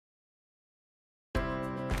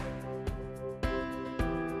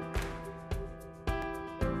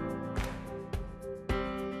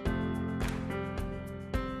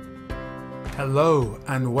Hello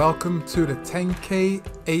and welcome to the TenKei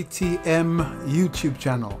ATM YouTube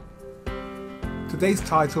channel. Today's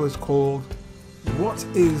title is called What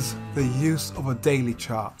is the use of a daily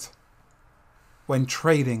chart when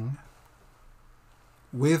trading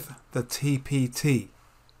with the TPT?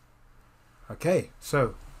 Okay,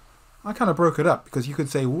 so I kind of broke it up because you could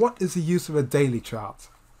say, what is the use of a daily chart?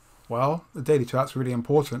 Well, the daily chart's really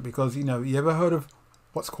important because, you ever heard of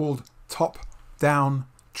what's called top-down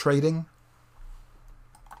trading?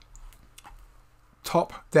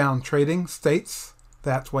 Top-down trading states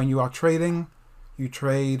that when you are trading, you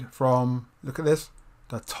trade from, look at this,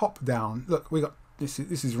 the top down. Look, we got this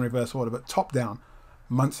is in reverse order, but top down.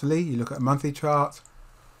 Monthly, you look at a monthly chart,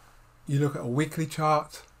 you look at a weekly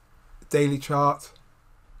chart, daily chart,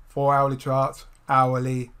 4-hourly chart,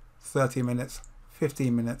 hourly, 30 minutes,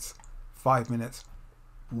 15 minutes, 5 minutes,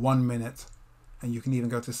 1 minute, and you can even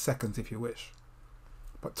go to seconds if you wish.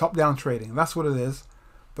 But top-down trading, that's what it is.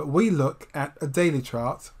 But we look at a daily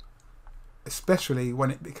chart, especially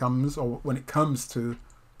when it comes to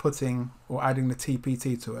putting or adding the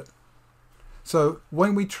TPT to it. So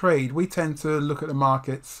when we trade, we tend to look at the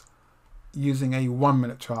markets using a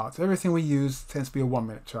 1-minute chart. Everything we use tends to be a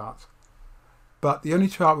 1-minute chart. But the only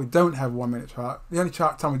chart we don't have a 1-minute chart, the only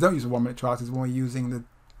time we don't use a 1-minute chart is when we're using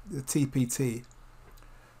the TPT.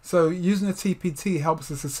 So using the TPT helps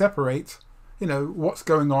us to separate, what's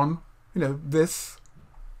going on, this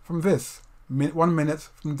from this, 1 minute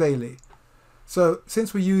from daily. So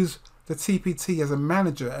since we use the TPT as a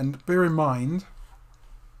manager, and bear in mind,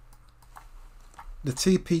 the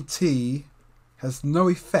TPT has no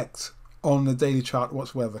effect on the daily chart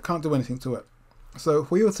whatsoever, can't do anything to it. So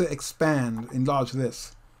if we were to enlarge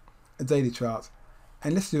this, a daily chart,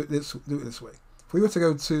 and let's do it this way. If we were to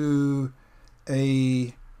go to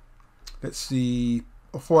let's see,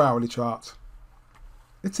 a 4-hourly chart,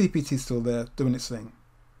 the TPT is still there doing its thing.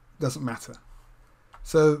 Doesn't matter.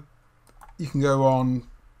 So you can go on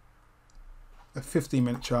a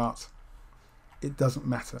 15-minute chart. It doesn't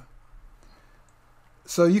matter.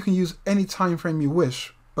 So you can use any time frame you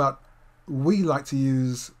wish, but we like to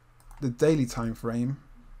use the daily time frame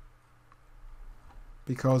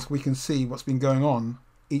because we can see what's been going on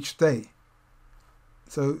each day.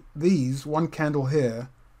 So one candle here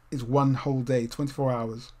is one whole day, 24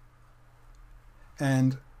 hours.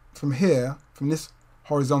 And from here, from this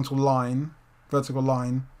horizontal line, vertical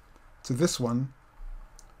line, to this one,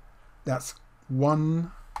 that's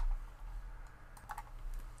one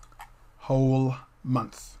whole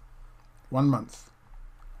month. 1 month,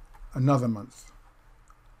 another month,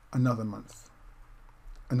 another month,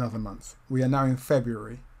 another month. We are now in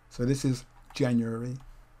February, so this is January,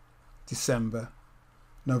 December,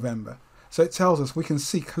 November. So it tells us, we can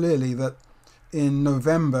see clearly that in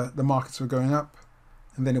November the markets were going up,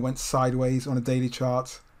 and then it went sideways on a daily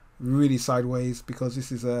chart, really sideways, because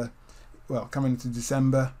this is coming into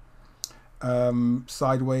December,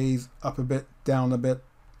 sideways, up a bit, down a bit,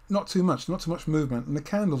 not too much movement, and the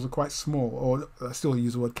candles are quite small, or I still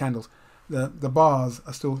use the word candles, the bars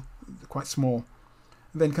are still quite small.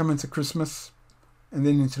 And then come into Christmas, and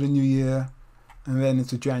then into the new year, and then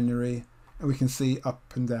into January, and we can see up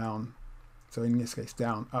and down. So in this case,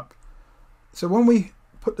 down, up. So when we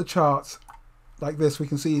put the charts like this, we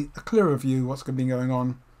can see a clearer view what's going to be going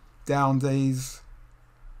on. Down days,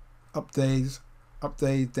 up days,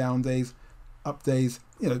 down days, up days.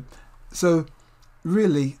 So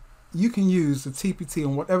really, you can use the TPT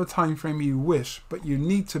on whatever time frame you wish, but you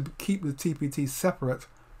need to keep the TPT separate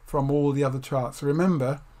from all the other charts. So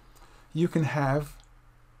remember, you can have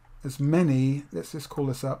as many. Let's just call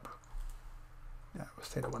this up. Yeah, let's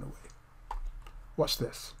take that one away. Watch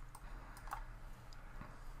this.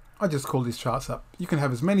 I just call these charts up. You can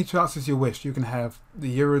have as many charts as you wish. You can have the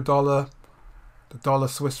euro dollar, the dollar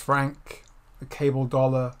Swiss franc, the cable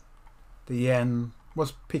dollar, the yen.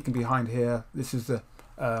 What's peeking behind here? This is the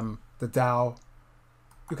Dow.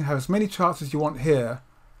 You can have as many charts as you want here,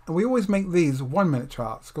 and we always make these 1-minute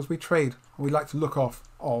charts because we trade. We like to look off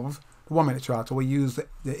of the 1-minute chart, or we use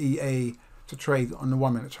the EA to trade on the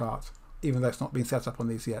 1-minute chart, even though it's not been set up on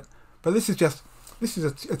these yet. But this is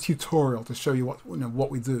a tutorial to show you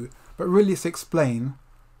what we do, but really it's to explain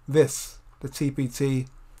the TPT,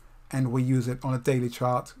 and we use it on a daily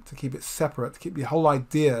chart to keep it separate, to keep the whole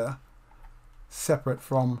idea separate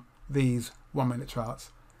from these 1-minute charts.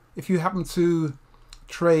 If you happen to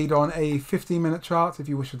trade on a 15-minute chart, if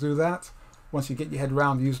you wish to do that, once you get your head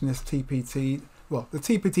around using this TPT, well, the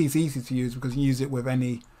TPT is easy to use because you use it with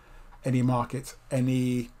any market,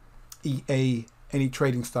 any EA, any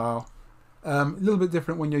trading style. A little bit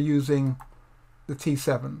different when you're using the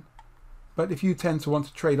T7. But if you tend to want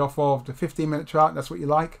to trade off of the 15-minute chart, that's what you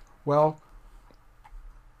like, well,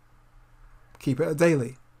 keep it a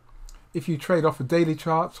daily. If you trade off a daily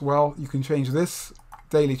chart, well, you can change this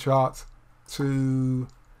daily chart to,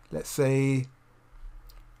 let's say,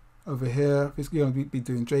 over here, if you're going to be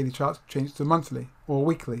doing daily charts, change it to monthly or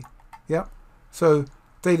weekly. Yeah. So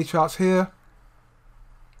daily charts here,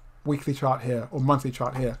 weekly chart here, or monthly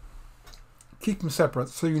chart here. Keep them separate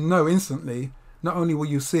so you know instantly, not only will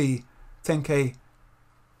you see TenKei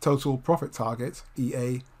Total Profit Target,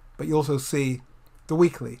 EA, but you also see the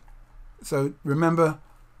weekly. So remember,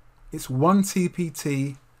 it's one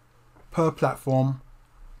TPT per platform,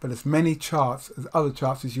 but as many charts as other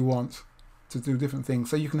charts as you want to do different things.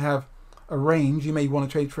 So you can have a range. You may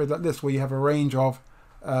want to trade like this, where you have a range of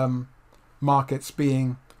markets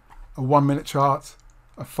being a 1-minute chart,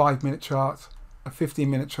 a 5-minute chart, a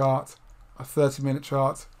 15-minute chart, a 30-minute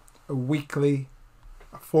chart, a weekly,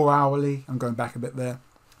 a 4-hourly, I'm going back a bit there,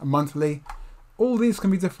 a monthly. All these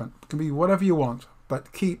can be different. It can be whatever you want,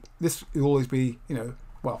 but keep this will always be,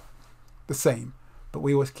 well, the same. But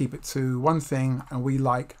we always keep it to one thing, and we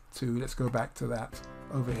like to, let's go back to that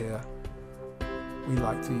over here. We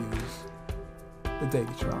like to use the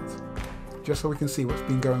daily chart, just so we can see what's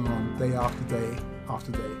been going on day after day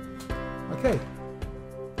after day. Okay,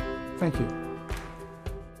 thank you.